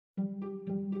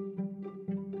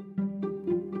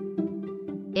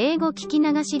英語聞き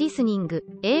流しリスニング、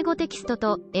英語テキスト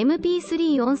と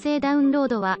MP3 音声ダウンロー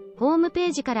ドは、ホームペ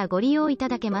ージからご利用いた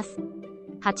だけます。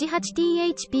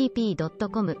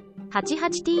88thpp.com、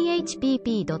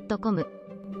88thpp.com。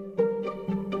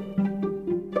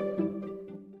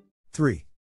 3.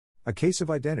 A case of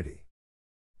identity.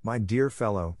 My dear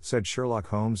fellow, said Sherlock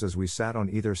Holmes as we sat on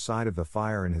either side of the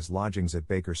fire in his lodgings at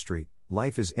Baker Street,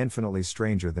 life is infinitely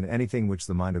stranger than anything which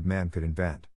the mind of man could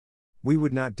invent. We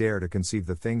would not dare to conceive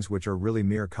the things which are really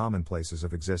mere commonplaces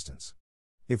of existence.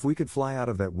 If we could fly out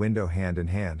of that window hand in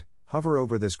hand, hover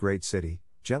over this great city,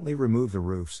 gently remove the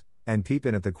roofs, and peep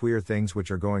in at the queer things which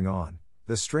are going on,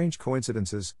 the strange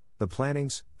coincidences, the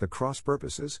plannings, the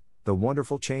cross-purposes, the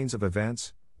wonderful chains of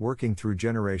events, working through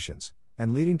generations,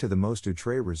 and leading to the most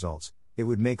outre results, it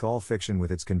would make all fiction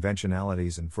with its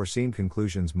conventionalities and foreseen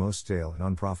conclusions most stale and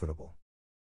unprofitable.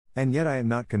 And yet I am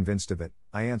not convinced of it,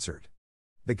 I answered.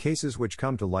 The cases which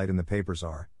come to light in the papers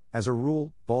are, as a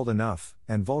rule, bald enough,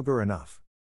 and vulgar enough.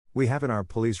 We have in our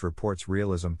police reports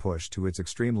realism pushed to its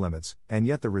extreme limits, and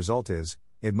yet the result is,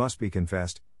 it must be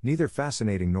confessed, neither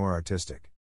fascinating nor artistic.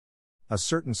 A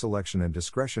certain selection and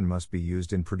discretion must be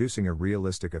used in producing a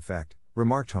realistic effect,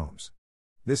 remarked Holmes.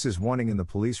 This is wanting in the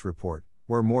police report,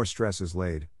 where more stress is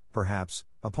laid, perhaps,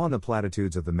 upon the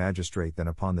platitudes of the magistrate than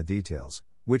upon the details,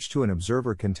 which to an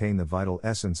observer contain the vital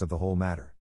essence of the whole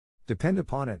matter. Depend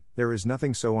upon it, there is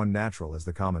nothing so unnatural as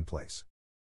the commonplace.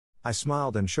 I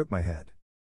smiled and shook my head.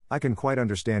 I can quite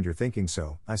understand your thinking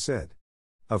so, I said.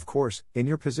 Of course, in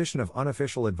your position of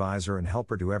unofficial advisor and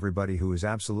helper to everybody who is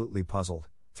absolutely puzzled,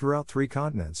 throughout 3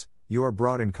 continents, you are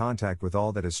brought in contact with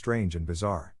all that is strange and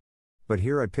bizarre. But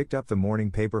here I picked up the morning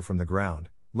paper from the ground,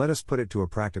 let us put it to a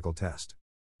practical test.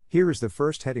 Here is the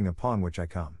first heading upon which I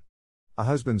come. A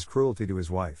husband's cruelty to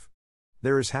his wife.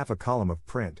 There is half a column of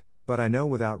print, but I know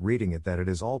without reading it that it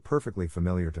is all perfectly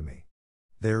familiar to me.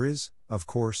 There is, of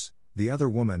course, the other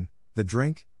woman, the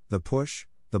drink, the push,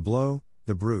 the blow,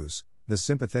 the bruise, the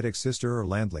sympathetic sister or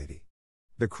landlady.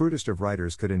 The crudest of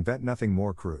writers could invent nothing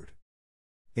more crude.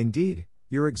 Indeed,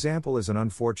 your example is an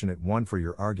unfortunate one for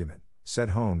your argument, said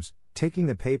Holmes, taking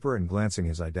the paper and glancing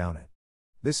his eye down it.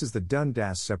 This is the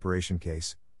Dundas separation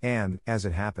case, and, as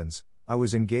it happens, I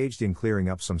was engaged in clearing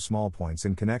up some small points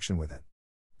in connection with it.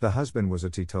 The husband was a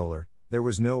teetotaler, there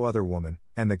was no other woman,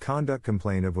 and the conduct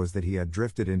complained of was that he had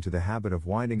drifted into the habit of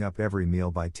winding up every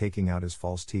meal by taking out his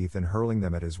false teeth and hurling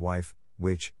them at his wife,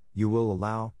 which, you will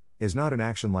allow, is not an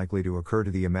action likely to occur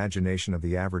to the imagination of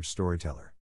the average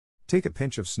storyteller. Take a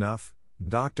pinch of snuff,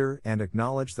 doctor, and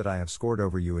acknowledge that I have scored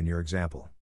over you in your example.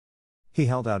 He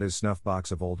held out his snuff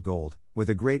box of old gold,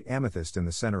 with a great amethyst in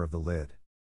the center of the lid.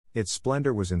 Its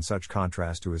splendor was in such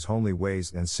contrast to his homely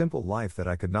ways and simple life that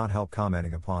I could not help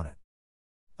commenting upon it.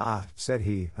 Ah, said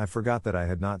he, I forgot that I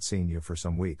had not seen you for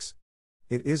some weeks.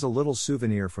 It is a little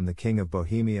souvenir from the King of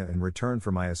Bohemia in return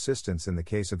for my assistance in the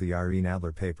case of the Irene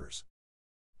Adler papers.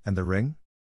 And the ring?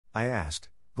 I asked,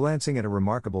 glancing at a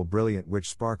remarkable brilliant which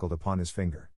sparkled upon his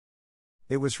finger.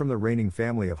 It was from the reigning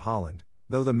family of Holland,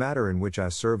 though the matter in which I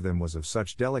served them was of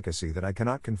such delicacy that I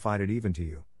cannot confide it even to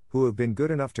you, who have been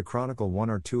good enough to chronicle 1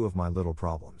 or 2 of my little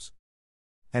problems.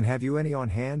 And have you any on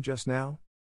hand just now?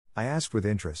 I asked with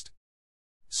interest.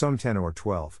 Some 10 or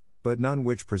 12, but none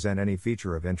which present any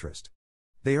feature of interest.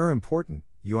 They are important,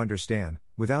 you understand,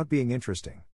 without being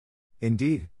interesting.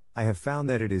 Indeed, I have found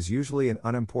that it is usually in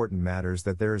unimportant matters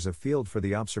that there is a field for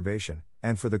the observation,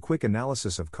 and for the quick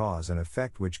analysis of cause and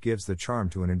effect which gives the charm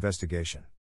to an investigation.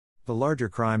 The larger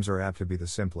crimes are apt to be the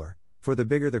simpler, for the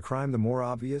bigger the crime the more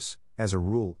obvious, as a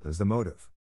rule, is the motive.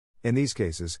 In these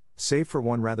cases, save for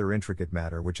one rather intricate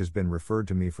matter which has been referred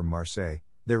to me from Marseille,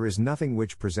 there is nothing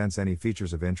which presents any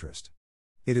features of interest.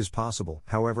 It is possible,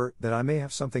 however, that I may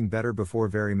have something better before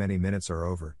very many minutes are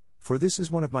over, for this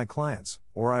is one of my clients,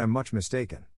 or I am much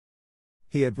mistaken.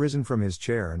 He had risen from his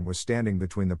chair and was standing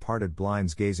between the parted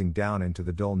blinds gazing down into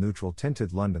the dull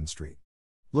neutral-tinted London street.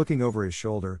 Looking over his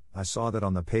shoulder, I saw that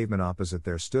on the pavement opposite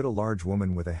there stood a large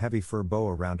woman with a heavy fur bow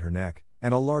around her neck,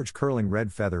 and a large curling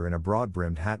red feather in a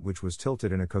broad-brimmed hat which was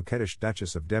tilted in a coquettish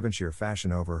Duchess of Devonshire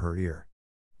fashion over her ear.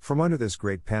 From under this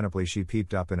great panoply she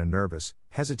peeped up in a nervous,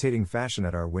 hesitating fashion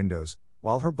at our windows,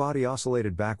 while her body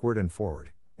oscillated backward and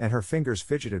forward, and her fingers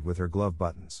fidgeted with her glove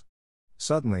buttons.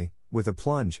 Suddenly, with a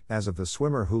plunge, as of the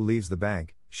swimmer who leaves the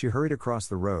bank, she hurried across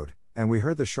the road, and we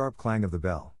heard the sharp clang of the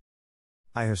bell.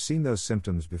 I have seen those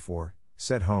symptoms before,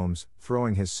 said Holmes,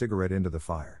 throwing his cigarette into the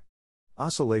fire.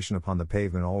 Oscillation upon the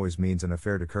pavement always means an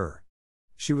affaire de cœur.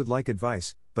 She would like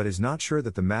advice, but is not sure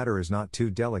that the matter is not too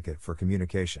delicate for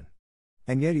communication.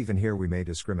 And yet even here we may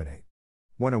discriminate.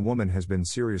 When a woman has been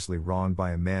seriously wronged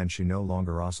by a man, she no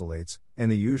longer oscillates,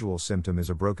 and the usual symptom is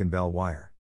a broken bell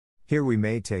wire. Here we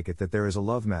may take it that there is a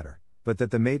love matter, but that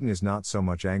the maiden is not so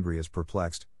much angry as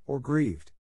perplexed, or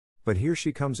grieved. But here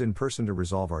she comes in person to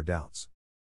resolve our doubts.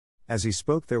 As he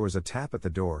spoke, there was a tap at the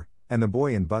door, and the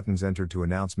boy in buttons entered to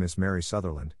announce Miss Mary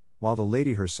Sutherland, while the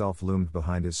lady herself loomed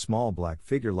behind his small black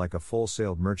figure like a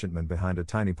full-sailed merchantman behind a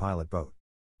tiny pilot boat.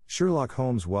 Sherlock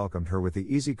Holmes welcomed her with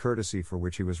the easy courtesy for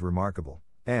which he was remarkable,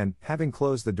 and, having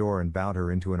closed the door and bowed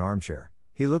her into an armchair,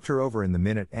 he looked her over in the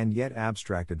minute and yet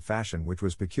abstracted fashion which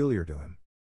was peculiar to him.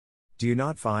 "Do you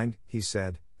not find," he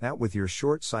said, "that with your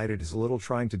short-sight it is a little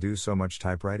trying to do so much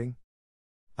typewriting?"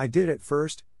 "I did at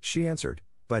first," she answered,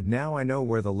 "but now I know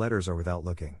where the letters are without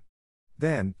looking."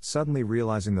 Then, suddenly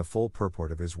realizing the full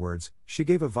purport of his words, she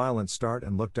gave a violent start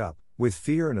and looked up, with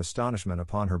fear and astonishment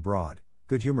upon her broad,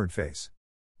 good-humored face.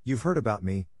 "You've heard about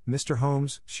me, Mr.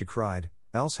 Holmes," she cried,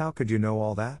 "else how could you know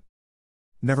all that?"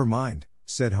 "Never mind,"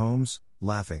 said Holmes,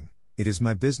 laughing, "it is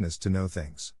my business to know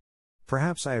things.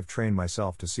 Perhaps I have trained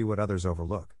myself to see what others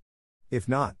overlook. If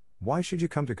not, why should you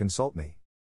come to consult me?"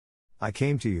 "I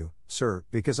came to you, sir,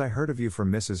 because I heard of you from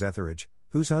Mrs. Etheridge,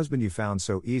 whose husband you found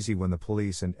so easy when the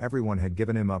police and everyone had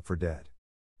given him up for dead.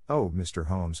 Oh, Mr.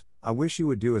 Holmes, I wish you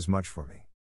would do as much for me.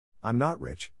 I'm not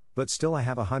rich, but still I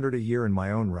have 100 a year in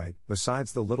my own right,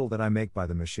 besides the little that I make by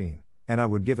the machine, and I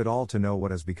would give it all to know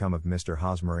what has become of Mr.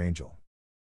 Hosmer Angel."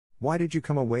 "Why did you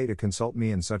come away to consult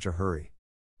me in such a hurry?"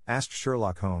 asked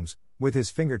Sherlock Holmes, with his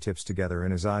fingertips together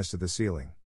and his eyes to the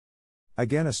ceiling.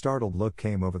 Again a startled look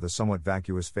came over the somewhat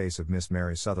vacuous face of Miss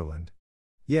Mary Sutherland.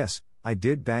 "Yes, I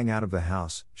did bang out of the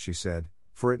house," she said,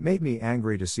 "for it made me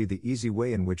angry to see the easy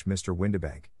way in which Mr.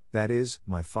 Windibank, that is,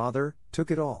 my father,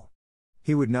 took it all.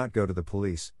 He would not go to the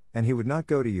police, and he would not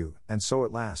go to you, and so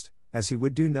at last, as he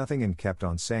would do nothing and kept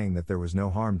on saying that there was no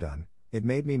harm done, it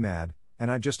made me mad,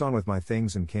 and I just on with my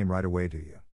things and came right away to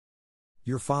you."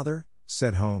 "Your father?"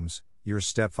 said Holmes. "Your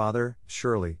stepfather,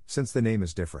 surely, since the name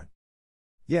is different."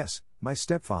 "Yes, my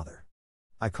stepfather.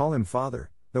 I call him father,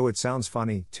 though it sounds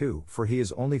funny, too, for he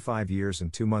is only 5 years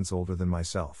and 2 months older than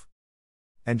myself."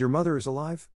 "And your mother is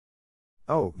alive?"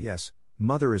 "Oh, yes,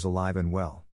 mother is alive and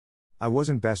well. I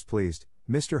wasn't best pleased,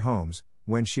 Mr. Holmes,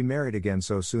 when she married again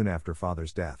so soon after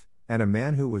father's death, and a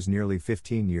man who was nearly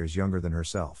 15 years younger than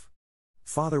herself.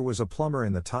 Father was a plumber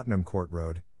in the Tottenham Court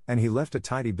Road, and he left a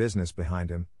tidy business behind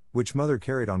him, which mother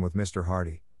carried on with Mr.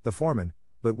 Hardy, the foreman,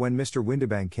 but when Mr.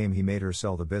 Windibank came he made her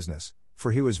sell the business,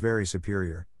 for he was very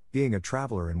superior, being a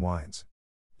traveller in wines.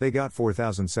 They got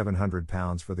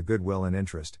 £4,700 for the goodwill and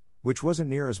interest, which wasn't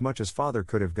near as much as father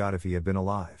could have got if he had been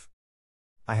alive."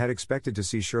 I had expected to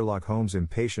see Sherlock Holmes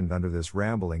impatient under this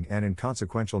rambling and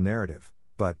inconsequential narrative,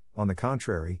 but, on the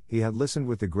contrary, he had listened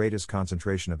with the greatest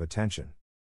concentration of attention.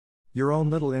 "Your own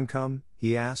little income,"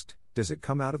 he asked, "does it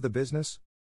come out of the business?"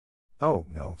 "Oh,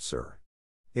 no, sir.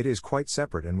 It is quite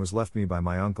separate and was left me by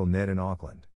my Uncle Ned in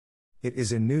Auckland. It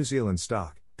is in New Zealand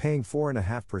stock, paying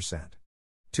 4.5%.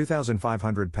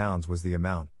 £2,500 was the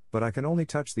amount, but I can only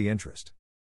touch the interest."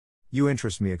 "You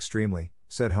interest me extremely,"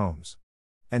 said Holmes.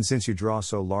 "And since you draw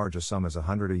so large a sum as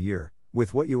 100 a year,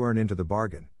 with what you earn into the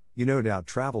bargain, you no doubt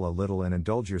travel a little and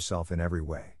indulge yourself in every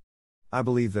way. I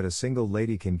believe that a single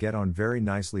lady can get on very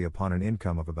nicely upon an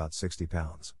income of about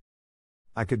 £60.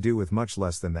 I could do with much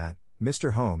less than that,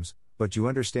 Mr. Holmes, but you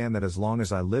understand that as long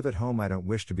as I live at home I don't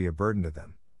wish to be a burden to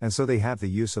them, and so they have the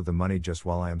use of the money just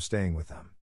while I am staying with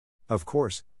them. Of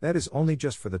course, that is only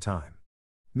just for the time.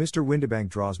 Mr. Windibank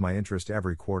draws my interest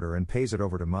every quarter and pays it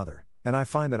over to mother, and I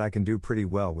find that I can do pretty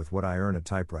well with what I earn at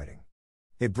typewriting.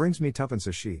 It brings me twopence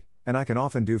a sheet, and I can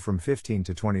often do from 15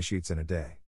 to 20 sheets in a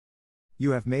day."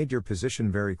 "You have made your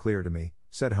position very clear to me,"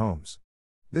 said Holmes.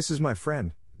 "This is my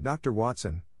friend, Dr.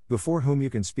 Watson, before whom you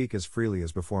can speak as freely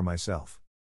as before myself.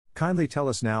 Kindly tell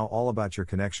us now all about your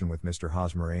connection with Mr.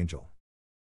 Hosmer Angel."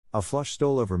 A flush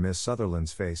stole over Miss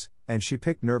Sutherland's face, and she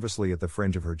picked nervously at the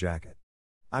fringe of her jacket.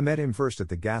 "I met him first at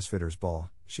the gasfitters' ball,"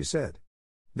 she said.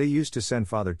 "They used to send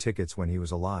father tickets when he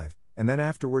was alive, and then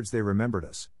afterwards they remembered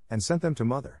us, and sent them to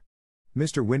mother.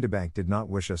 Mr. Windibank did not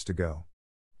wish us to go.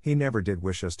 He never did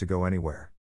wish us to go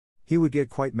anywhere. He would get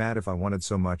quite mad if I wanted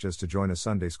so much as to join a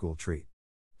Sunday school treat.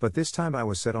 But this time I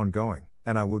was set on going,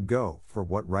 and I would go, for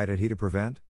what right had he to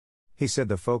prevent? He said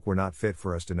the folk were not fit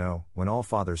for us to know, when all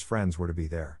father's friends were to be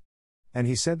there. And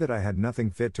he said that I had nothing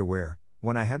fit to wear,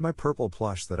 when I had my purple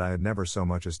plush that I had never so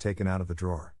much as taken out of the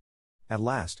drawer. At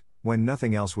last, when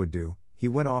nothing else would do, he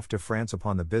went off to France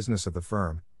upon the business of the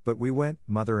firm, but we went,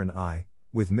 mother and I,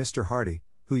 with Mr. Hardy,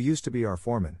 who used to be our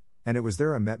foreman, and it was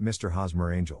there I met Mr.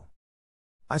 Hosmer Angel."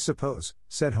 "I suppose,"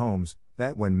 said Holmes,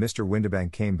 that when Mr.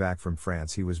 Windibank came back from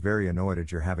France he was very annoyed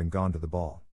at your having gone to the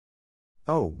ball.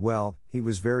 Oh, well, he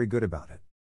was very good about it.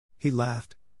 He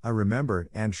laughed, I remembered,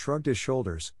 and shrugged his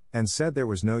shoulders, and said there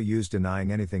was no use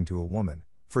denying anything to a woman,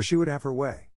 for she would have her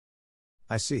way.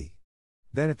 I see.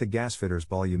 Then at the gasfitters'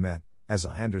 ball you met, as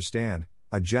I understand,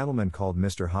 a gentleman called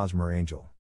Mr. Hosmer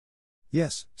Angel.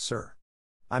 Yes, sir.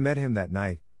 I met him that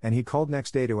night, and he called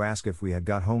next day to ask if we had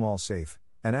got home all safe,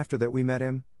 and after that we met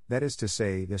him, that is to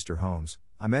say, Mr. Holmes,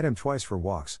 I met him twice for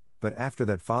walks, but after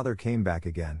that father came back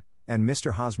again, and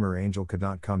Mr. Hosmer Angel could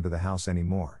not come to the house any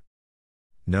more.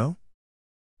 No?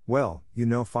 Well, you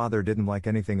know father didn't like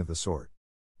anything of the sort.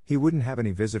 He wouldn't have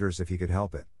any visitors if he could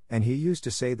help it, and he used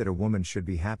to say that a woman should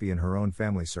be happy in her own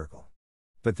family circle.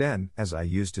 But then, as I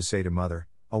used to say to mother,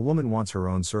 a woman wants her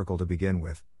own circle to begin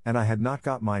with, and I had not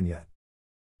got mine yet.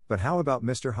 But how about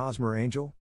Mr. Hosmer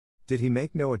Angel? Did he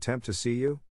make no attempt to see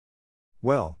you?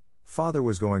 Well, father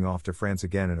was going off to France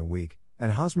again in a week,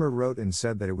 and Hosmer wrote and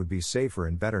said that it would be safer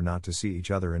and better not to see each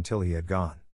other until he had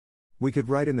gone. We could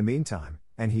write in the meantime,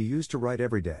 and he used to write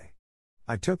every day.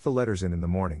 I took the letters in the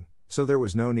morning, so there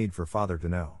was no need for father to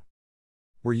know.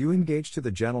 Were you engaged to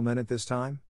the gentleman at this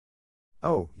time?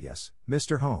 Oh, yes,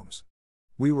 Mr. Holmes.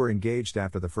 We were engaged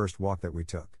after the first walk that we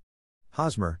took.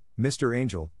 Hosmer, Mr.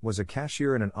 Angel, was a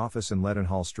cashier in an office in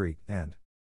Leadenhall Street, and...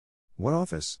 What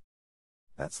office?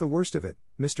 That's the worst of it,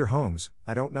 Mr. Holmes,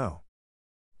 I don't know.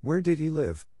 Where did he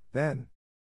live, then?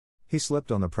 He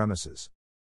slept on the premises.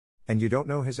 And you don't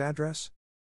know his address?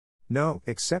 No,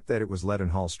 except that it was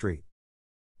Leadenhall Street.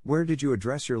 Where did you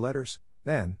address your letters,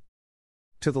 then?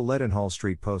 To the Leadenhall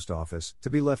Street post office, to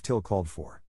be left till called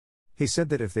for. He said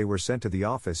that if they were sent to the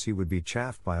office he would be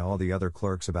chaffed by all the other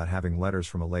clerks about having letters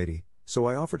from a lady, so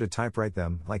I offered to typewrite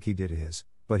them like he did his,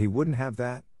 but he wouldn't have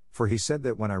that, for he said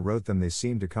that when I wrote them they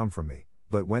seemed to come from me,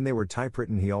 but when they were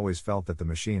typewritten he always felt that the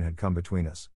machine had come between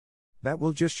us. That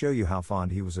will just show you how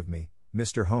fond he was of me,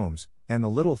 Mr. Holmes, and the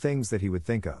little things that he would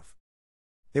think of.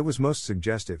 It was most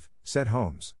suggestive, said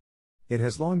Holmes. It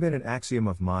has long been an axiom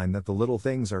of mine that the little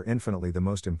things are infinitely the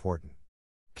most important.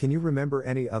 Can you remember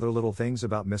any other little things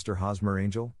about Mr. Hosmer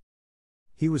Angel?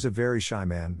 He was a very shy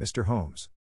man, Mr. Holmes.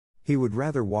 He would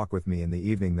rather walk with me in the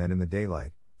evening than in the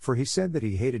daylight, for he said that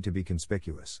he hated to be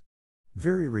conspicuous.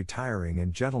 Very retiring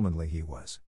and gentlemanly he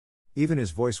was. Even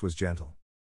his voice was gentle.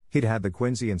 He'd had the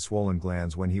quinsy and swollen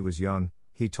glands when he was young,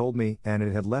 he told me, and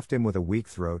it had left him with a weak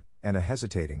throat, and a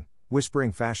hesitating,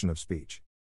 whispering fashion of speech.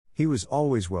 He was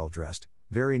always well dressed,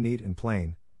 very neat and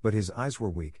plain, but his eyes were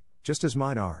weak, just as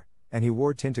mine are, and he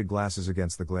wore tinted glasses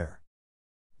against the glare.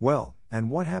 Well, and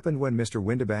what happened when Mr.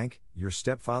 Windibank, your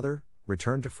stepfather,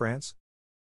 returned to France?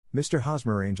 Mr.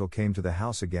 Hosmer Angel came to the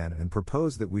house again and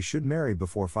proposed that we should marry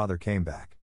before father came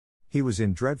back. He was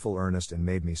in dreadful earnest and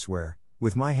made me swear,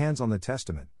 with my hands on the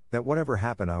testament, that whatever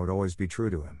happened I would always be true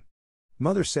to him.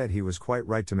 Mother said he was quite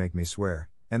right to make me swear,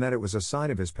 and that it was a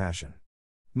sign of his passion.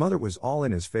 Mother was all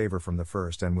in his favor from the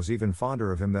first and was even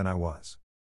fonder of him than I was.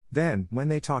 Then, when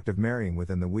they talked of marrying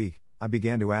within the week, I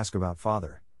began to ask about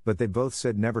father, but they both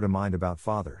said never to mind about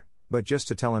father, but just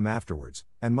to tell him afterwards,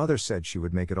 and mother said she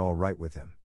would make it all right with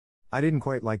him. I didn't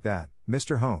quite like that,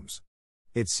 Mr. Holmes.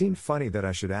 It seemed funny that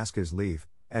I should ask his leave,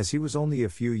 as he was only a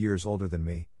few years older than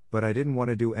me, but I didn't want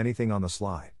to do anything on the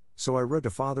sly, so I wrote to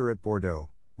father at Bordeaux,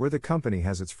 where the company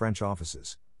has its French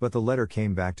offices, but the letter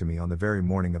came back to me on the very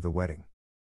morning of the wedding.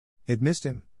 It missed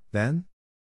him, then?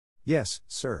 Yes,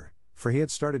 sir, for he had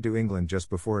started to England just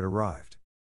before it arrived.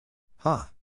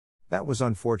 That was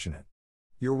unfortunate.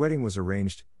 Your wedding was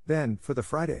arranged, then, for the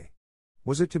Friday.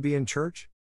 Was it to be in church?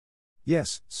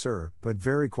 Yes, sir, but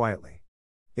very quietly.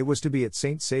 It was to be at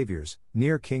St. Saviour's,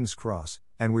 near King's Cross,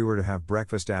 and we were to have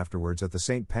breakfast afterwards at the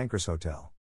St. Pancras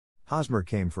Hotel. Hosmer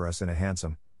came for us in a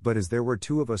hansom, but as there were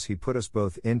two of us he put us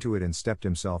both into it and stepped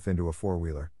himself into a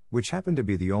four-wheeler, which happened to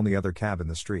be the only other cab in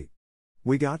the street.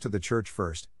 We got to the church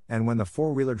first, and when the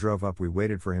four-wheeler drove up we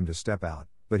waited for him to step out,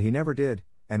 but he never did,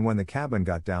 and when the cabman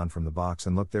got down from the box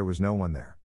and looked there was no one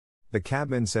there. The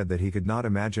cabman said that he could not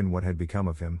imagine what had become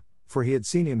of him, for he had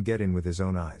seen him get in with his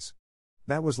own eyes.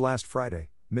 That was last Friday,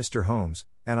 Mr. Holmes,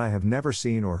 and I have never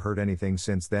seen or heard anything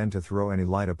since then to throw any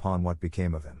light upon what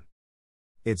became of him.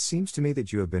 It seems to me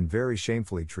that you have been very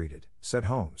shamefully treated, said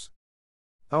Holmes.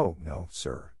 Oh, no,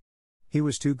 sir. He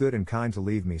was too good and kind to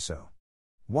leave me so.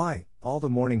 Why, all the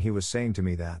morning he was saying to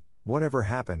me that, whatever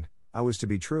happened, I was to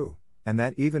be true, and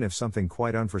that even if something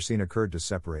quite unforeseen occurred to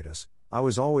separate us, I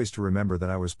was always to remember that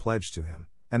I was pledged to him,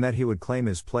 and that he would claim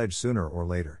his pledge sooner or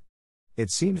later.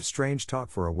 It seemed strange talk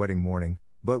for a wedding morning,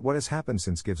 but what has happened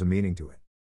since gives a meaning to it.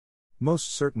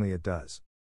 Most certainly it does.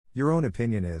 Your own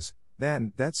opinion is,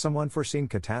 then, that some unforeseen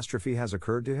catastrophe has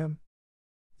occurred to him?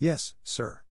 Yes,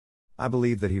 sir. I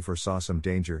believe that he foresaw some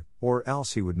danger, or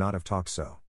else he would not have talked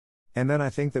so. And then I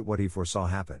think that what he foresaw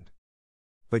happened.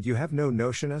 But you have no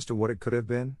notion as to what it could have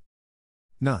been?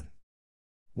 None.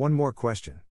 One more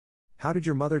question. How did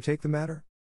your mother take the matter?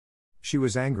 She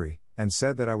was angry, and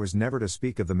said that I was never to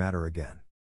speak of the matter again.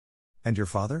 And your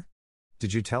father?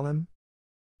 Did you tell him?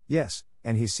 Yes,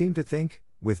 and he seemed to think,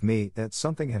 with me, that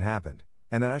something had happened,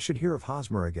 and that I should hear of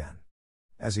Hosmer again.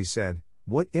 As he said,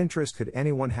 what interest could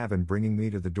anyone have in bringing me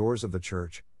to the doors of the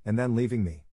church, and then leaving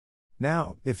me?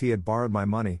 Now, if he had borrowed my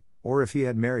money, or if he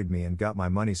had married me and got my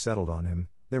money settled on him,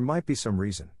 there might be some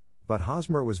reason, but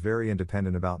Hosmer was very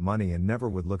independent about money and never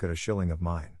would look at a shilling of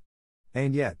mine.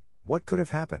 And yet, what could have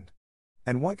happened?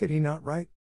 And why could he not write?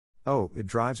 Oh, it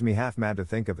drives me half mad to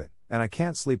think of it, and I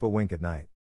can't sleep a wink at night.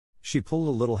 She pulled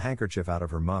a little handkerchief out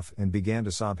of her muff and began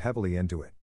to sob heavily into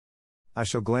it. I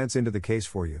shall glance into the case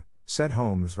for you, said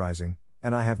Holmes, rising,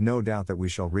 and I have no doubt that we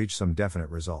shall reach some definite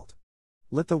result.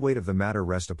 Let the weight of the matter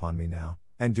rest upon me now,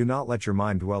 and do not let your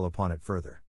mind dwell upon it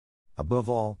further. Above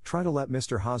all, try to let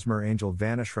Mr. Hosmer Angel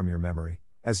vanish from your memory,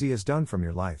 as he has done from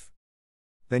your life.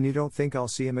 Then you don't think I'll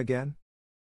see him again?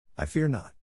 I fear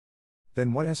not.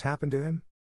 Then what has happened to him?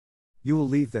 You will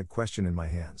leave that question in my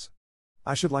hands.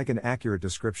 I should like an accurate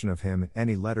description of him and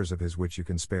any letters of his which you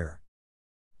can spare.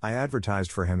 I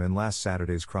advertised for him in last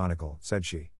Saturday's Chronicle, said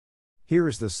she. Here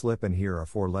is the slip and here are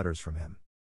 4 letters from him.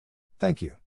 Thank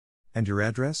you. And your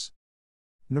address?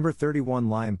 Number 31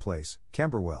 Lion Place,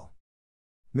 Camberwell.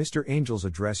 Mr. Angel's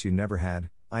address you never had,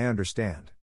 I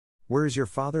understand. Where is your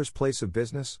father's place of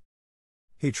business?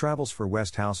 He travels for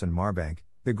Westhouse and Marbank,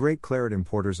 the great claret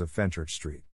importers of Fenchurch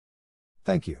Street.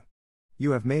 Thank you.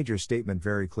 You have made your statement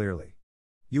very clearly.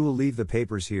 You will leave the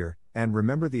papers here, and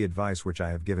remember the advice which I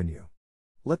have given you.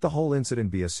 Let the whole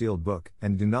incident be a sealed book,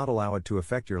 and do not allow it to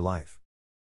affect your life.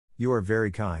 You are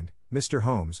very kind, Mr.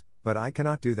 Holmes, but I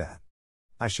cannot do that.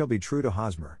 I shall be true to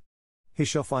Hosmer. He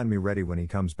shall find me ready when he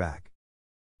comes back.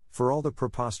 For all the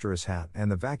preposterous hat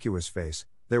and the vacuous face,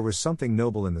 there was something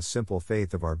noble in the simple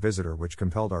faith of our visitor which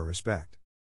compelled our respect.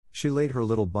 She laid her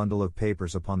little bundle of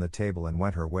papers upon the table and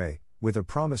went her way, with a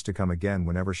promise to come again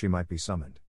whenever she might be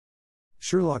summoned.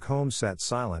 Sherlock Holmes sat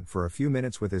silent for a few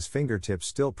minutes with his fingertips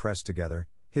still pressed together,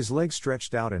 his legs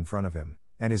stretched out in front of him,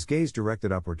 and his gaze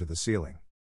directed upward to the ceiling.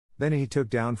 Then he took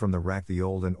down from the rack the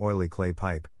old and oily clay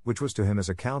pipe, which was to him as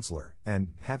a counselor,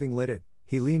 and, having lit it,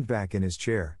 he leaned back in his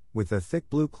chair, with the thick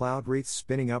blue cloud wreaths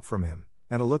spinning up from him,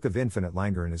 and a look of infinite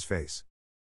languor in his face.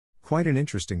 Quite an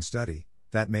interesting study,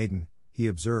 that maiden, he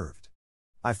observed.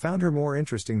 I found her more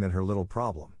interesting than her little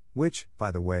problem, which,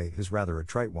 by the way, is rather a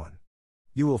trite one.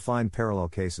 You will find parallel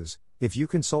cases, if you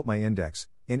consult my index,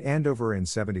 in Andover in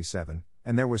 '77,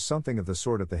 and there was something of the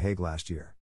sort at The Hague last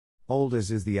year. Old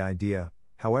as is the idea,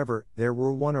 however, there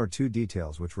were 1 or 2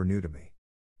 details which were new to me.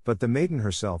 But the maiden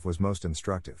herself was most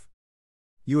instructive.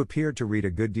 You appeared to read a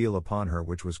good deal upon her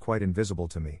which was quite invisible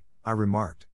to me, I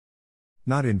remarked.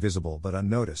 Not invisible but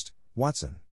unnoticed,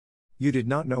 Watson. You did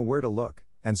not know where to look,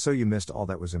 and so you missed all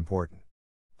that was important.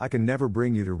 I can never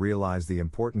bring you to realize the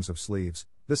importance of sleeves,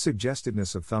 the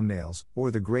suggestiveness of thumbnails,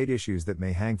 or the great issues that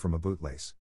may hang from a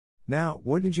bootlace. Now,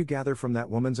 what did you gather from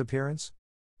that woman's appearance?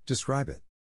 Describe it.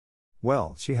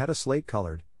 Well, she had a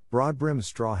slate-colored, broad-brimmed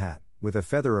straw hat, with a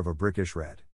feather of a brickish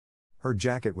red. Her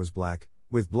jacket was black,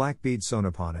 with black beads sewn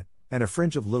upon it, and a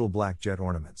fringe of little black jet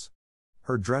ornaments.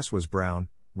 Her dress was brown,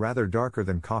 rather darker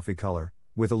than coffee color,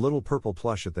 with a little purple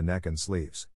plush at the neck and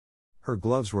sleeves. Her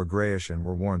gloves were grayish and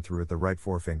were worn through at the right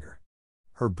forefinger.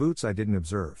 Her boots I didn't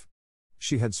observe.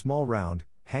 She had small round,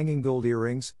 hanging gold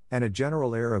earrings, and a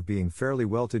general air of being fairly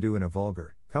well-to-do in a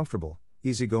vulgar, comfortable,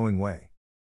 easy-going way.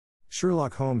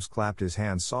 Sherlock Holmes clapped his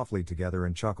hands softly together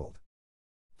and chuckled.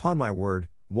 "'Pon my word,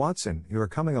 Watson, you are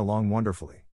coming along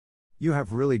wonderfully. You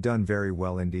have really done very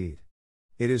well indeed.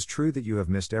 It is true that you have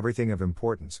missed everything of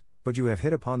importance, but you have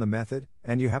hit upon the method,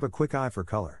 and you have a quick eye for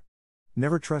color.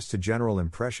 Never trust to general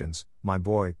impressions, my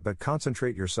boy, but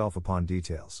concentrate yourself upon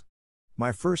details.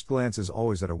 My first glance is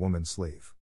always at a woman's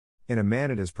sleeve. In a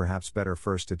man it is perhaps better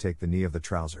first to take the knee of the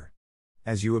trouser.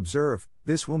 As you observe,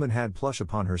 this woman had plush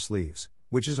upon her sleeves,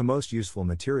 which is a most useful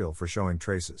material for showing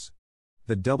traces.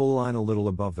 The double line a little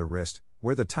above the wrist,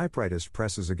 where the typewriter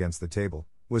presses against the table,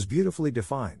 was beautifully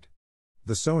defined.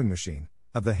 The sewing machine,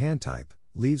 of the hand type,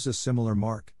 leaves a similar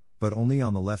mark, but only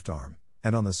on the left arm,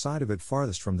 and on the side of it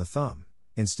farthest from the thumb,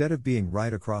 instead of being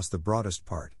right across the broadest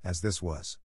part, as this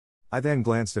was. I then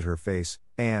glanced at her face,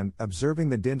 and, observing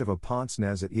the dint of a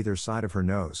pince-nez at either side of her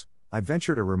nose, I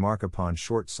ventured a remark upon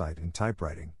short sight in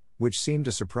typewriting, which seemed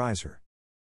to surprise her.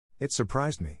 It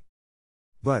surprised me.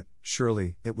 But,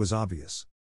 surely, it was obvious.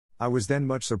 I was then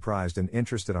much surprised and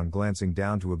interested on glancing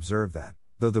down to observe that,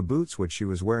 though the boots which she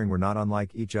was wearing were not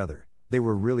unlike each other, they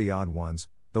were really odd ones,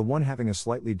 the one having a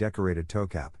slightly decorated toe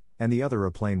cap, and the other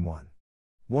a plain one.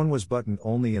 One was buttoned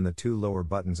only in the 2 lower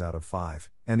buttons out of 5,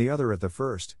 and the other at the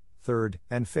 1st, 3rd,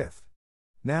 and 5th.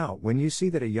 Now, when you see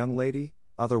that a young lady,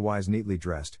 otherwise neatly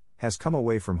dressed, has come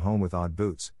away from home with odd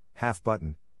boots,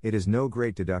 half-buttoned, it is no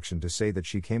great deduction to say that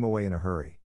she came away in a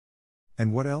hurry.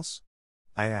 And what else?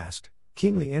 I asked,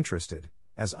 keenly interested,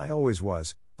 as I always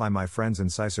was, by my friend's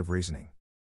incisive reasoning.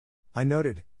 I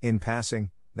noted, in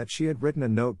passing, that she had written a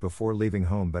note before leaving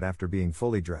home but after being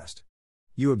fully dressed.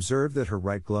 You observed that her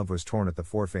right glove was torn at the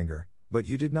forefinger, but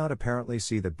you did not apparently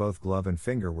see that both glove and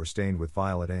finger were stained with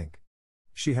violet ink.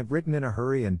 She had written in a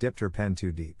hurry and dipped her pen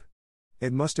too deep.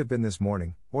 It must have been this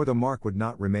morning, or the mark would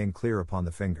not remain clear upon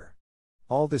the finger.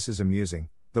 All this is amusing,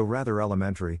 though rather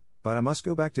elementary, but I must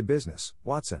go back to business,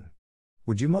 Watson.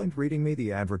 Would you mind reading me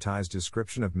the advertised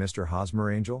description of Mr.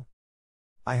 Hosmer Angel?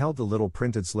 I held the little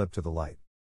printed slip to the light.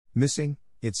 Missing,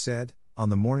 it said, on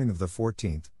the morning of the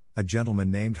 14th, a gentleman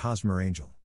named Hosmer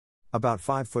Angel. About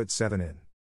 5'7"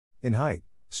 in height,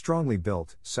 strongly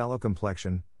built, sallow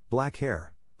complexion, black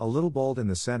hair, a little bald in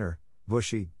the center,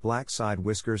 bushy, black side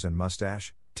whiskers and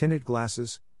mustache, tinted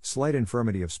glasses, slight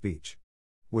infirmity of speech.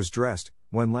 Was dressed,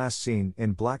 when last seen,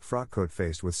 in black frock coat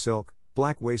faced with silk,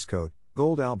 black waistcoat,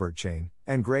 gold Albert chain,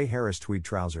 and grey Harris tweed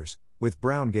trousers, with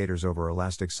brown gaiters over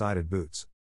elastic-sided boots.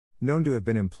 Known to have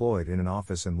been employed in an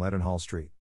office in Leadenhall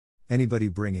Street. Anybody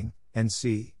bringing,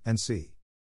 N.C.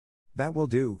 That will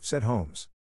do, said Holmes.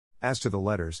 As to the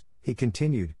letters, he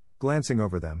continued, glancing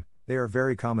over them, they are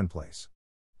very commonplace.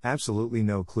 Absolutely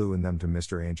no clue in them to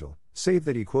Mr. Angel, save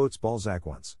that he quotes Balzac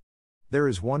once. There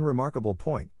is one remarkable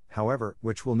point, however,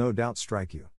 which will no doubt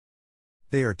strike you.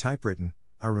 They are typewritten,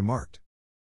 I remarked.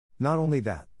 Not only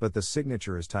that, but the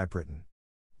signature is typewritten.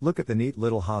 Look at the neat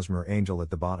little Hosmer Angel at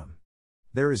the bottom.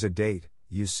 There is a date,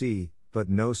 you see, but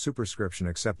no superscription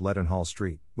except Leadenhall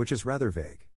Street, which is rather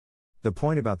vague. The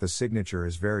point about the signature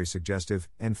is very suggestive,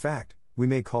 in fact, we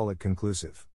may call it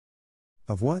conclusive.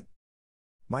 Of what?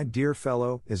 My dear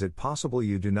fellow, is it possible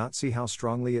you do not see how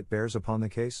strongly it bears upon the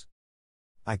case?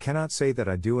 I cannot say that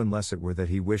I do unless it were that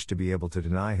he wished to be able to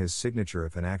deny his signature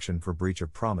if an action for breach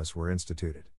of promise were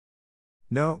instituted.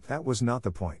 No, that was not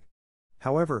the point.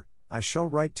 However, I shall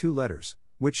write 2 letters,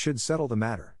 which should settle the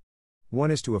matter.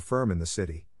 One is to a firm in the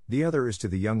city, the other is to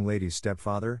the young lady's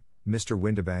stepfather, Mr.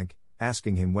 Windibank,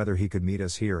 asking him whether he could meet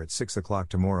us here at 6 o'clock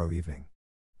tomorrow evening.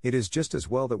 It is just as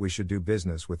well that we should do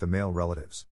business with the male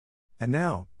relatives. And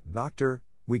now, Doctor,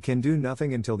 we can do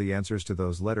nothing until the answers to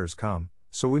those letters come,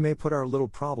 so we may put our little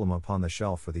problem upon the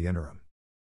shelf for the interim.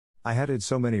 I had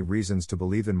so many reasons to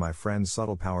believe in my friend's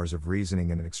subtle powers of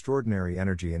reasoning and an extraordinary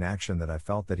energy in action that I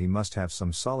felt that he must have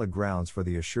some solid grounds for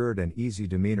the assured and easy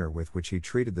demeanor with which he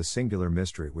treated the singular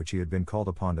mystery which he had been called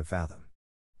upon to fathom.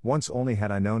 Once only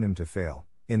had I known him to fail,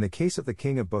 in the case of the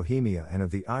King of Bohemia and of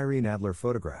the Irene Adler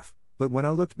photograph, but when I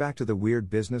looked back to the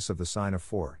weird business of the sign of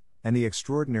 4, and the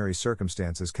extraordinary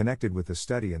circumstances connected with the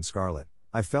study in scarlet,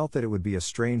 I felt that it would be a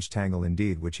strange tangle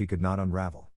indeed which he could not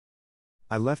unravel.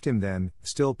 I left him then,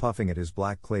 still puffing at his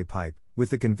black clay pipe,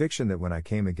 with the conviction that when I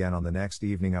came again on the next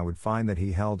evening I would find that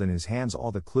he held in his hands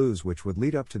all the clues which would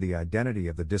lead up to the identity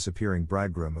of the disappearing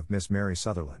bridegroom of Miss Mary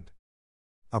Sutherland.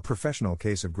 A professional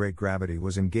case of great gravity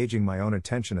was engaging my own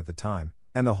attention at the time,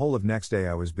 and the whole of next day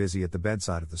I was busy at the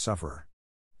bedside of the sufferer.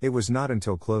 It was not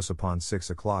until close upon 6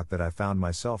 o'clock that I found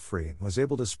myself free and was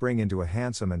able to spring into a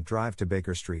hansom and drive to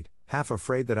Baker Street, half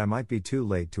afraid that I might be too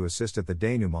late to assist at the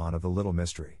denouement of the little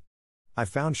mystery. I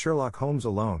found Sherlock Holmes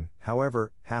alone,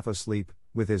 however, half asleep,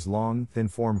 with his long, thin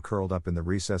form curled up in the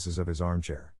recesses of his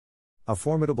armchair. A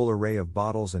formidable array of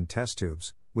bottles and test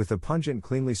tubes, with the pungent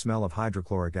cleanly smell of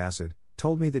hydrochloric acid,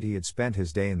 told me that he had spent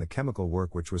his day in the chemical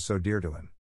work which was so dear to him.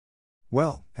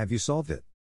 Well, have you solved it?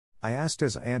 I asked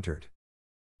as I entered.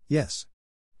 Yes.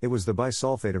 It was the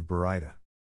bisulfate of baryta.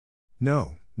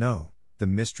 No, the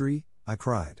mystery, I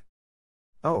cried.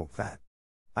 Oh, that.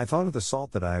 I thought of the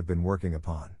salt that I have been working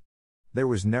upon. There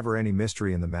was never any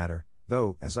mystery in the matter,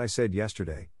 though, as I said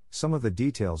yesterday, some of the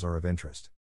details are of interest.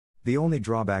 The only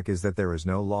drawback is that there is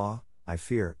no law, I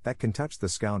fear, that can touch the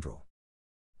scoundrel.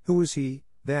 Who was he,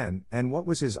 then, and what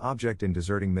was his object in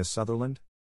deserting Miss Sutherland?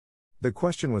 The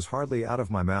question was hardly out of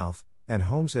my mouth, and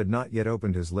Holmes had not yet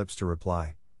opened his lips to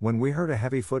reply, when we heard a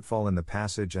heavy footfall in the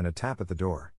passage and a tap at the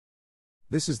door.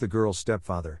 This is the girl's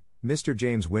stepfather, Mr.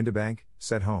 James Windibank,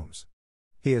 said Holmes.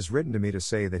 He has written to me to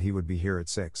say that he would be here at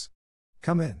 6.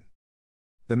 Come in.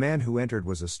 The man who entered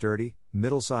was a sturdy,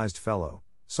 middle-sized fellow,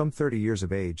 some 30 years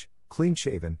of age,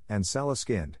 clean-shaven, and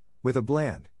sallow-skinned, with a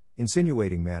bland,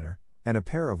 insinuating manner, and a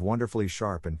pair of wonderfully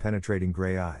sharp and penetrating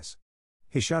gray eyes.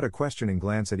 He shot a questioning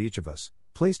glance at each of us,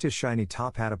 placed his shiny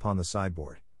top hat upon the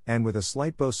sideboard, and with a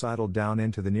slight bow sidled down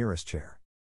into the nearest chair.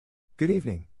 "Good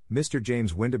evening, Mr.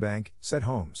 James Windibank," said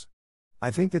Holmes.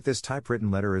 "I think that this typewritten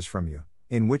letter is from you,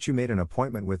 in which you made an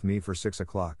appointment with me for 6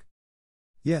 o'clock.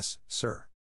 "Yes, sir.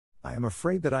 I am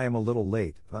afraid that I am a little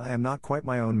late, but I am not quite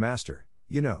my own master,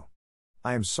 you know.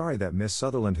 I am sorry that Miss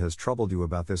Sutherland has troubled you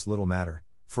about this little matter,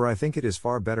 for I think it is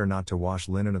far better not to wash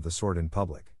linen of the sort in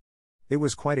public. It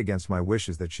was quite against my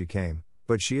wishes that she came,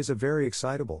 but she is a very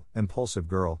excitable, impulsive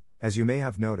girl, as you may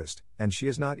have noticed, and she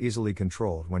is not easily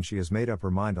controlled when she has made up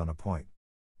her mind on a point.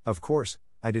 Of course,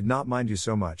 I did not mind you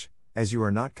so much, as you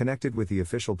are not connected with the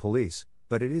official police,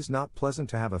 but it is not pleasant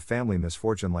to have a family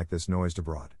misfortune like this noised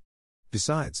abroad.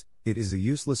 Besides, it is a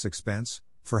useless expense,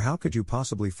 for how could you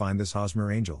possibly find this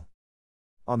Hosmer angel?"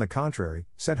 "On the contrary,"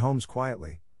 said Holmes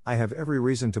quietly, "I have every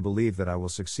reason to believe that I will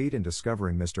succeed in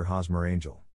discovering Mr. Hosmer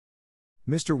Angel."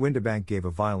 Mr. Windibank gave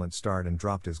a violent start and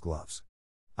dropped his gloves.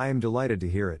 "I am delighted to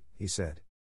hear it," he said.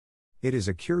 "It is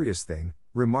a curious thing,"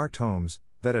 remarked Holmes,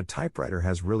 "that a typewriter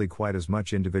has really quite as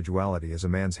much individuality as a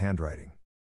man's handwriting.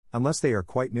 Unless they are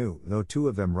quite new, though two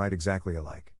of them write exactly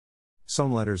alike.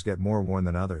 Some letters get more worn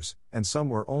than others, and some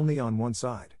were only on one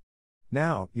side.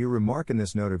 Now, you remark in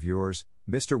this note of yours,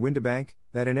 Mr. Windibank,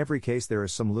 that in every case there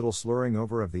is some little slurring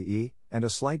over of the E, and a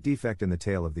slight defect in the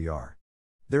tail of the R.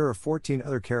 There are 14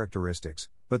 other characteristics,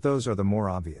 but those are the more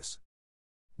obvious.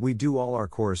 We do all our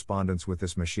correspondence with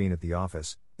this machine at the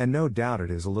office, and no doubt it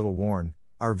is a little worn,"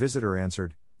 our visitor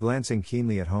answered, glancing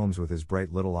keenly at Holmes with his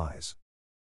bright little eyes.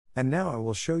 "And now I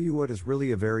will show you what is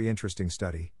really a very interesting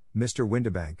study, Mr.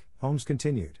 Windibank," Holmes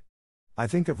continued. "I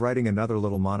think of writing another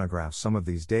little monograph some of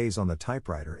these days on the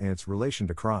typewriter and its relation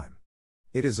to crime.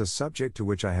 It is a subject to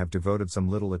which I have devoted some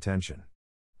little attention.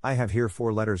 I have here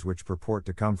 4 letters which purport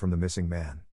to come from the missing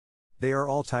man. They are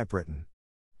all typewritten.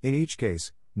 In each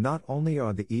case, not only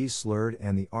are the E's slurred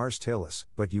and the R's tailless,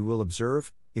 but you will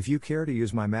observe, if you care to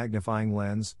use my magnifying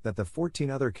lens, that the 14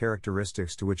 other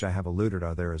characteristics to which I have alluded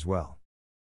are there as well."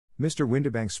 Mr.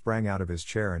 Windibank sprang out of his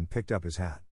chair and picked up his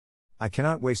hat. "I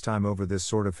cannot waste time over this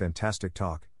sort of fantastic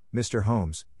talk, Mr.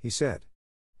 Holmes," he said.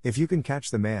 "If you can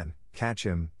catch the man, catch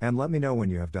him, and let me know when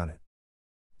you have done it."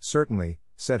 "Certainly,"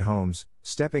 said Holmes,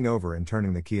 stepping over and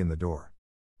turning the key in the door.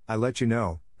 "I let you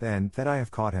know, then, that I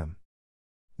have caught him."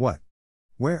 "What?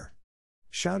 Where?"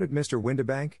 shouted Mr.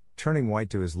 Windibank, turning white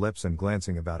to his lips and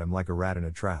glancing about him like a rat in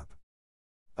a trap.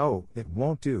 "Oh, it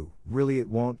won't do, really it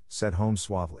won't," said Holmes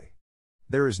suavely.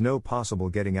 "There is no possible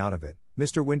getting out of it,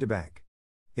 Mr. Windibank.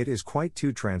 It is quite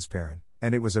too transparent,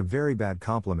 and it was a very bad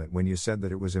compliment when you said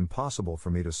that it was impossible for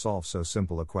me to solve so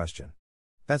simple a question.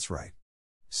 That's right.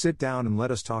 Sit down and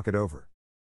let us talk it over."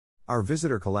 Our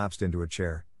visitor collapsed into a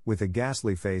chair, with a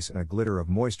ghastly face and a glitter of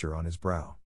moisture on his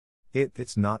brow.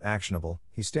 It's not actionable,"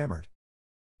 he stammered.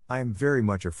 "I am very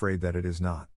much afraid that it is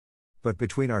not. But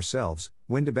between ourselves,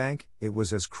 Windibank, it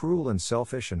was as cruel and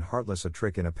selfish and heartless a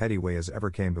trick in a petty way as ever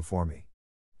came before me.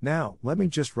 Now, let me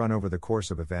just run over the course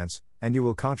of events, and you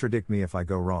will contradict me if I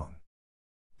go wrong."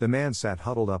 The man sat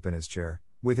huddled up in his chair,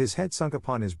 with his head sunk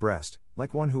upon his breast,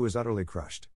 like one who is utterly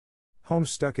crushed.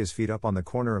 Holmes stuck his feet up on the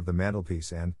corner of the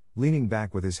mantelpiece and, leaning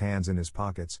back with his hands in his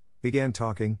pockets, began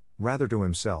talking, rather to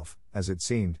himself, as it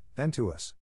seemed, than to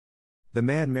us. "The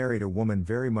man married a woman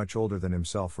very much older than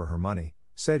himself for her money,"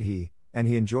 said he, "and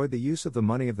he enjoyed the use of the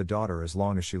money of the daughter as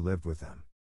long as she lived with them.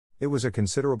 It was a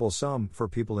considerable sum for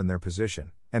people in their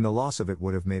position, and the loss of it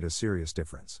would have made a serious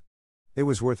difference. It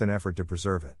was worth an effort to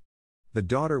preserve it. The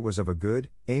daughter was of a good,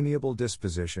 amiable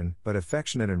disposition, but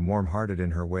affectionate and warm-hearted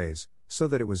in her ways, so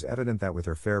that it was evident that with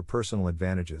her fair personal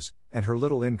advantages, and her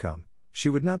little income, she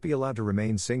would not be allowed to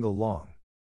remain single long.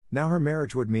 Now her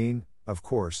marriage would mean, of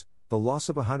course, the loss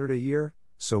of 100 a year,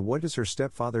 so what does her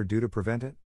stepfather do to prevent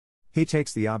it? He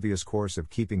takes the obvious course of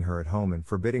keeping her at home and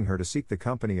forbidding her to seek the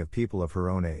company of people of her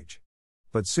own age.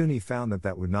 But soon he found that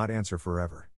that would not answer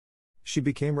forever. She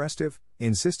became restive,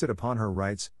 insisted upon her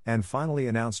rights, and finally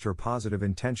announced her positive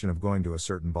intention of going to a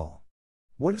certain ball.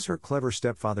 What does her clever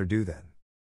stepfather do then?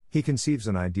 He conceives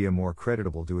an idea more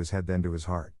creditable to his head than to his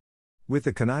heart. With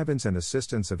the connivance and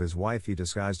assistance of his wife he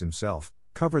disguised himself,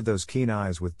 covered those keen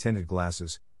eyes with tinted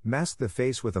glasses, masked the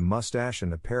face with a mustache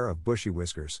and a pair of bushy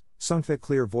whiskers, sunk that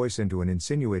clear voice into an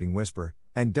insinuating whisper,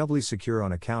 and doubly secure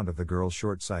on account of the girl's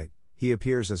short sight, he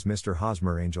appears as Mr.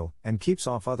 Hosmer Angel, and keeps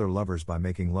off other lovers by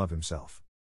making love himself.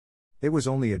 It was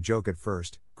only a joke at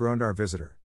first, groaned our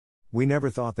visitor. We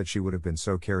never thought that she would have been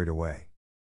so carried away.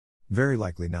 Very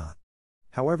likely not.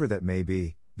 However that may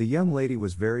be, the young lady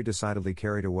was very decidedly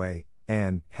carried away,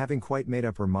 and, having quite made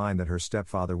up her mind that her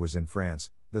stepfather was in France,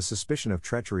 the suspicion of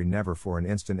treachery never for an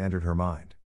instant entered her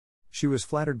mind. She was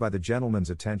flattered by the gentleman's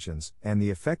attentions, and the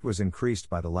effect was increased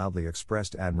by the loudly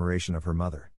expressed admiration of her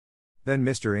mother. Then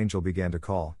Mr. Angel began to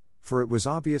call, for it was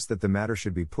obvious that the matter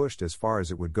should be pushed as far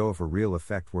as it would go if a real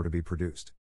effect were to be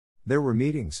produced. There were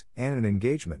meetings, and an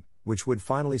engagement, which would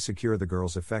finally secure the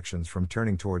girl's affections from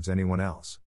turning towards anyone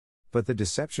else. But the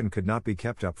deception could not be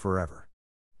kept up forever.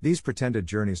 These pretended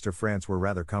journeys to France were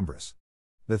rather cumbrous.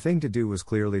 The thing to do was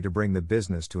clearly to bring the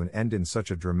business to an end in such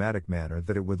a dramatic manner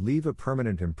that it would leave a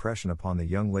permanent impression upon the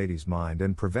young lady's mind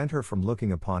and prevent her from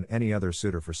looking upon any other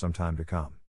suitor for some time to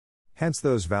come. Hence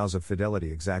those vows of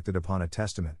fidelity exacted upon a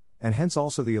testament, and hence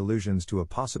also the allusions to a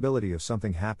possibility of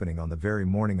something happening on the very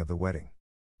morning of the wedding.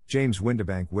 James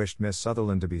Windibank wished Miss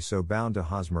Sutherland to be so bound to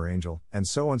Hosmer Angel, and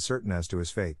so uncertain as to his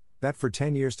fate, that for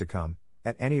 10 years to come,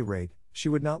 at any rate, she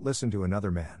would not listen to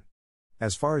another man.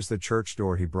 As far as the church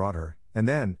door he brought her, and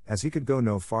then, as he could go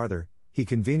no farther, he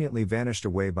conveniently vanished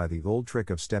away by the old trick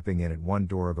of stepping in at one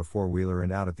door of a four-wheeler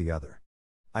and out at the other.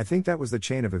 I think that was the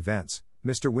chain of events,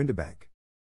 Mr. Windibank.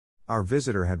 Our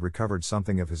visitor had recovered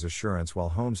something of his assurance while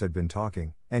Holmes had been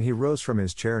talking, and he rose from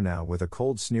his chair now with a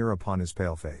cold sneer upon his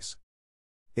pale face.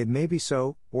 "It may be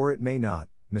so, or it may not,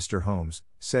 Mr. Holmes,"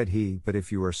 said he, "but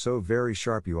if you are so very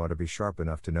sharp you ought to be sharp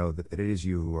enough to know that it is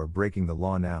you who are breaking the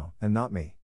law now, and not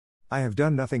me. I have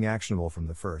done nothing actionable from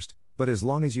the first, but as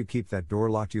long as you keep that door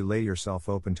locked you lay yourself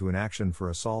open to an action for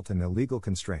assault and illegal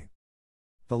constraint.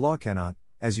 The law cannot,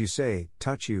 as you say,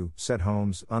 touch you," said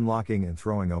Holmes, unlocking and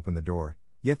throwing open the door,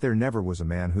 "yet there never was a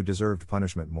man who deserved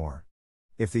punishment more.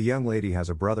 If the young lady has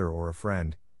a brother or a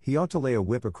friend, he ought to lay a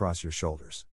whip across your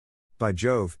shoulders. By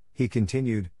Jove," he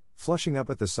continued, flushing up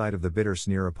at the sight of the bitter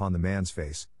sneer upon the man's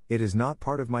face, "it is not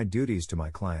part of my duties to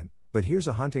my client, but here's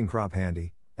a hunting crop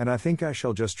handy, and I think I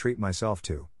shall just treat myself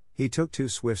to." He took 2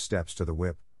 swift steps to the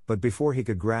whip, but before he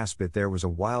could grasp it there was a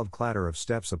wild clatter of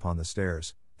steps upon the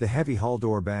stairs, the heavy hall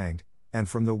door banged, and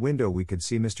from the window we could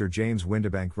see Mr. James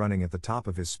Windibank running at the top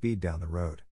of his speed down the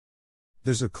road.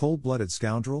 "There's a cold-blooded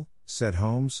scoundrel," said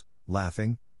Holmes,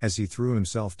 laughing, as he threw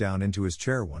himself down into his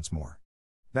chair once more.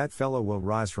 "That fellow will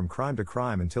rise from crime to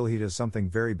crime until he does something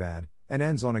very bad, and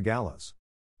ends on a gallows.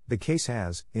 The case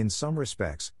has, in some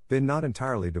respects, been not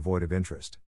entirely devoid of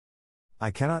interest." "I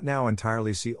cannot now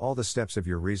entirely see all the steps of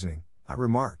your reasoning," I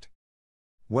remarked.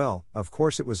 "Well, of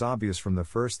course it was obvious from the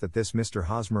first that this Mr.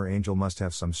 Hosmer Angel must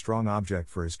have some strong object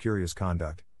for his curious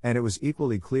conduct, and it was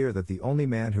equally clear that the only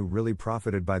man who really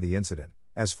profited by the incident,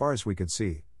 as far as we could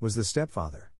see, was the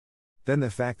stepfather. Then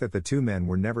the fact that the 2 men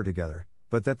were never together,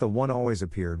 but that the one always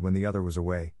appeared when the other was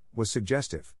away, was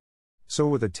suggestive. So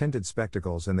were the tinted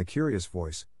spectacles and the curious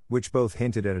voice, which both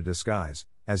hinted at a disguise,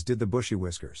 as did the bushy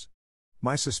whiskers.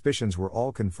 My suspicions were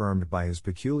all confirmed by his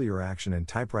peculiar action in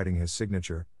typewriting his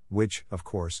signature, which, of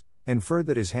course, inferred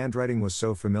that his handwriting was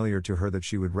so familiar to her that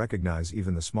she would recognize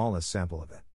even the smallest sample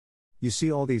of it. You see,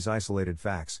 all these isolated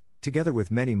facts, together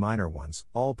with many minor ones,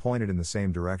 all pointed in the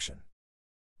same direction.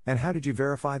 And how did you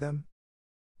verify them?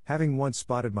 Having once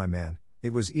spotted my man,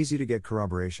 it was easy to get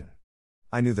corroboration.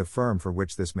 I knew the firm for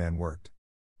which this man worked.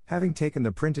 Having taken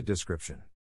the printed description,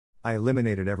 I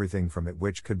eliminated everything from it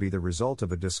which could be the result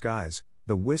of a disguise,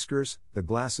 the whiskers, the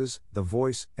glasses, the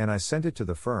voice, and I sent it to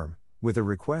the firm, with a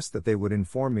request that they would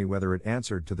inform me whether it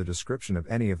answered to the description of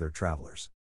any of their travelers.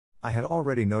 I had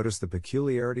already noticed the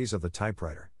peculiarities of the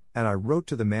typewriter, and I wrote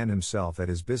to the man himself at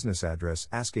his business address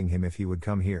asking him if he would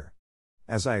come here.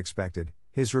 As I expected,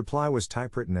 his reply was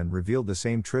typewritten and revealed the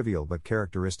same trivial but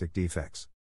characteristic defects.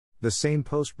 The same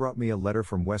post brought me a letter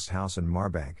from Westhouse and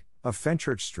Marbank, of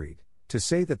Fenchurch Street, to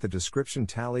say that the description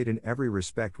tallied in every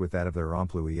respect with that of their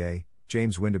employé,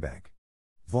 James Windibank.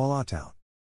 Voilà tout.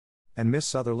 And Miss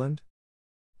Sutherland?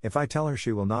 If I tell her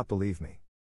she will not believe me.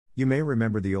 You may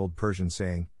remember the old Persian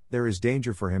saying, "There is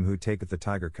danger for him who taketh the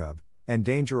tiger cub, and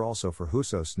danger also for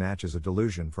whoso snatches a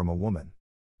delusion from a woman."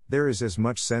 There is as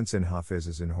much sense in Hafiz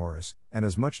as in Horace, and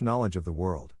as much knowledge of the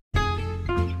world.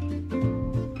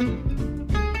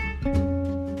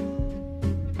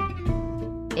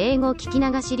 英語聞き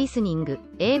流しリスニング、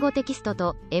英語テキスト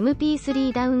と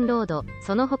MP3 ダウンロード、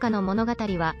その他の物語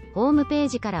はホームペー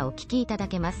ジからお聞きいただ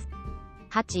けます。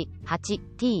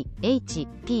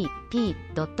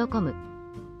88thpp.com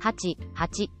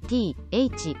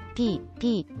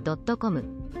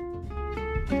 88thpp.com